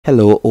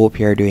Hello, hope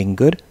you're doing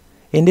good.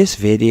 In this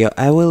video,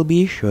 I will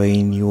be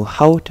showing you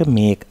how to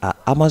make an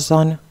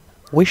Amazon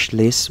wish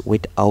list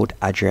without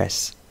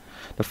address.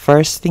 The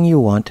first thing you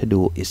want to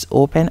do is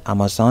open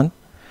Amazon.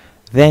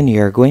 Then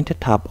you're going to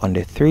tap on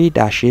the three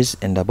dashes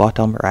in the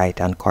bottom right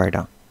hand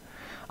corner.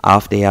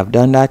 After you have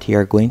done that,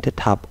 you're going to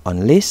tap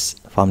on List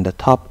from the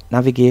top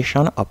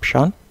navigation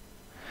option.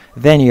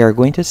 Then you're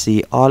going to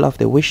see all of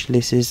the wish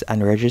lists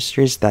and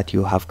registries that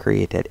you have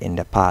created in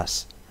the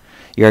past.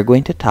 You're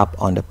going to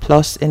tap on the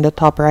plus in the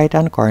top right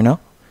hand corner,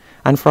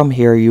 and from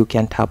here you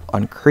can tap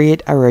on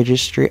create a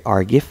registry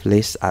or gift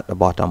list at the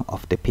bottom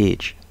of the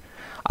page.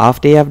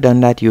 After you have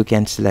done that, you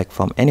can select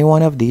from any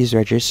one of these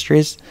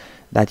registries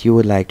that you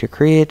would like to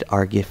create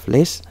or gift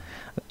list.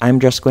 I'm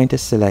just going to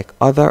select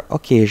other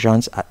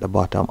occasions at the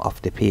bottom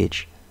of the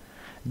page.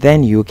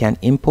 Then you can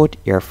input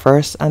your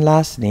first and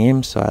last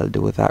name, so I'll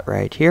do that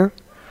right here.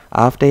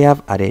 After you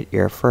have added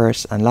your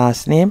first and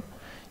last name,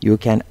 you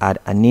can add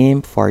a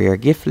name for your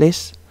gift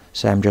list,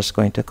 so I'm just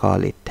going to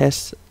call it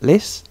test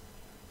list.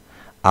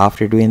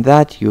 After doing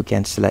that, you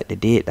can select the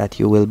date that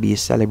you will be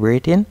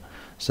celebrating,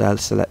 so I'll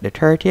select the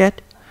 30th.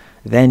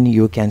 Then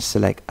you can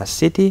select a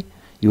city.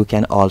 You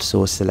can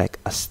also select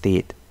a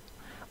state.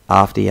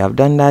 After you have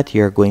done that,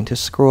 you're going to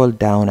scroll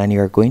down and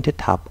you're going to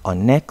tap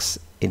on next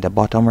in the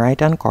bottom right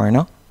hand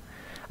corner.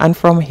 And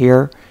from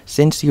here,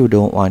 since you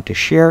don't want to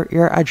share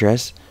your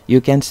address, you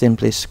can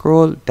simply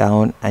scroll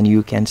down and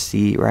you can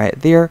see right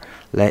there,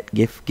 let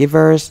gift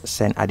givers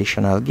send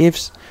additional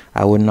gifts.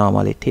 I would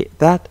normally take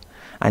that,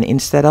 and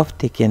instead of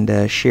taking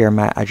the share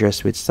my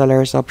address with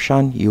sellers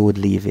option, you would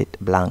leave it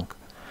blank.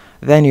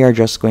 Then you're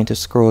just going to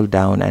scroll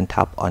down and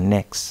tap on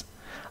next.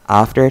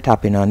 After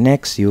tapping on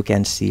next, you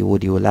can see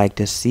would you like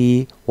to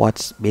see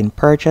what's been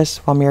purchased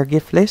from your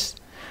gift list.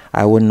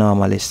 I would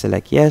normally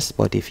select yes,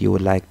 but if you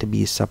would like to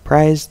be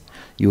surprised,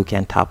 you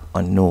can tap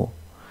on no.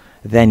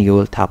 Then you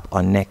will tap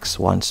on next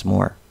once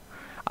more.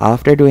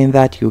 After doing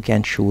that, you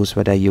can choose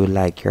whether you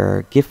like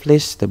your gift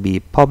list to be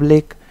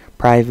public,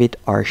 private,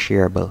 or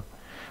shareable.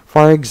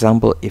 For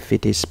example, if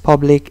it is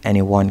public,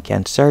 anyone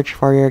can search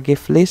for your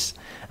gift list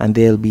and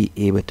they'll be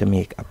able to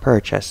make a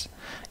purchase.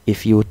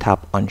 If you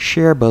tap on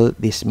shareable,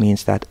 this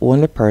means that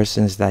only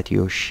persons that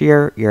you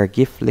share your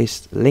gift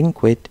list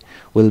link with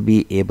will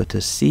be able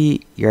to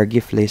see your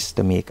gift list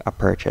to make a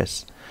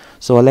purchase.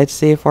 So let's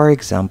say, for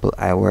example,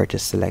 I were to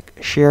select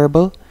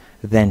shareable,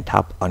 then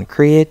tap on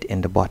create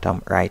in the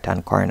bottom right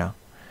hand corner.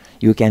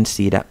 You can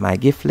see that my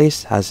gift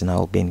list has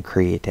now been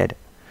created.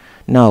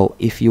 Now,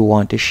 if you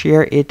want to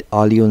share it,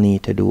 all you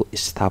need to do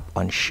is tap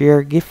on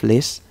share gift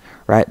list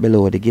right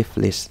below the gift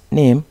list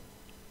name.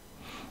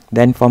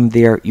 Then from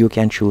there, you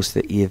can choose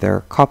to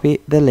either copy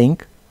the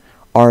link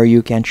or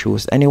you can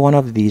choose any one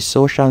of these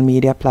social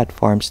media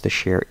platforms to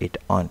share it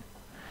on.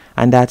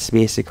 And that's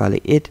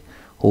basically it.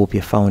 Hope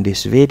you found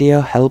this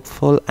video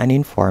helpful and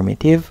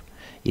informative.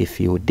 If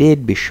you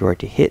did, be sure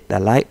to hit the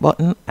like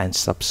button and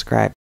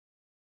subscribe.